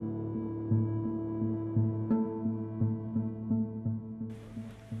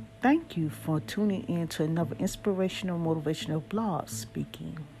Thank you for tuning in to another inspirational, motivational blog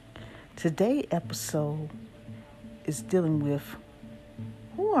speaking. Today's episode is dealing with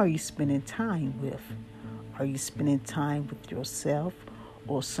who are you spending time with? Are you spending time with yourself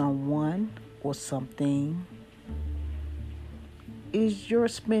or someone or something? Is your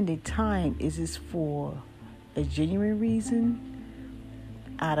spending time, is this for a genuine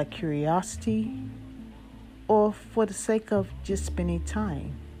reason, out of curiosity, or for the sake of just spending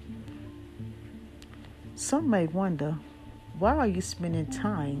time? Some may wonder, why are you spending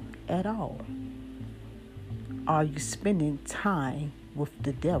time at all? Are you spending time with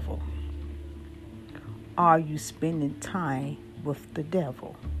the devil? Are you spending time with the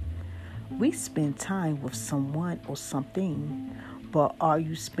devil? We spend time with someone or something, but are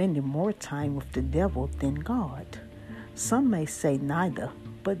you spending more time with the devil than God? Some may say neither,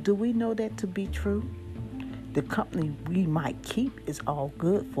 but do we know that to be true? The company we might keep is all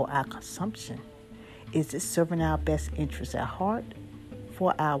good for our consumption. Is it serving our best interests at heart?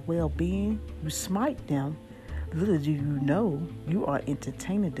 For our well-being, you smite them. Little do you know, you are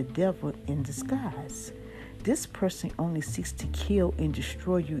entertaining the devil in disguise. This person only seeks to kill and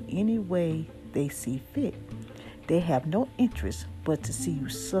destroy you any way they see fit. They have no interest but to see you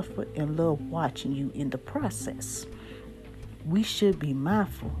suffer and love watching you in the process. We should be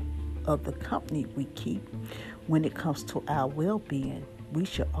mindful of the company we keep when it comes to our well-being. We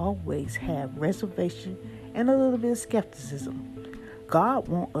should always have reservation and a little bit of skepticism. God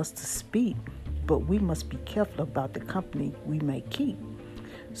wants us to speak, but we must be careful about the company we may keep.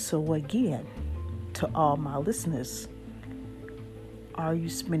 So again, to all my listeners, are you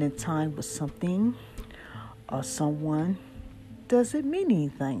spending time with something or someone? Does it mean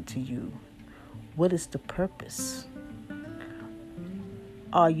anything to you? What is the purpose?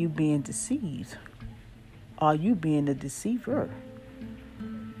 Are you being deceived? Are you being a deceiver?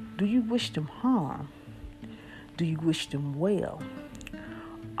 Do you wish them harm? Do you wish them well?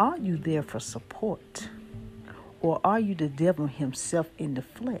 Are you there for support? Or are you the devil himself in the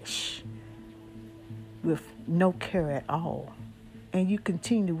flesh with no care at all? And you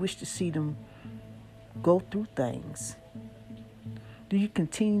continue to wish to see them go through things? Do you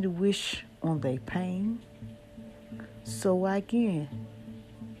continue to wish on their pain? So again,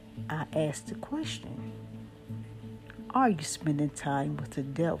 I ask the question, are you spending time with the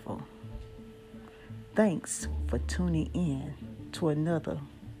devil? Thanks for tuning in to another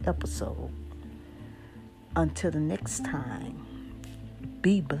episode. Until the next time,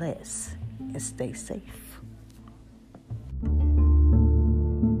 be blessed and stay safe.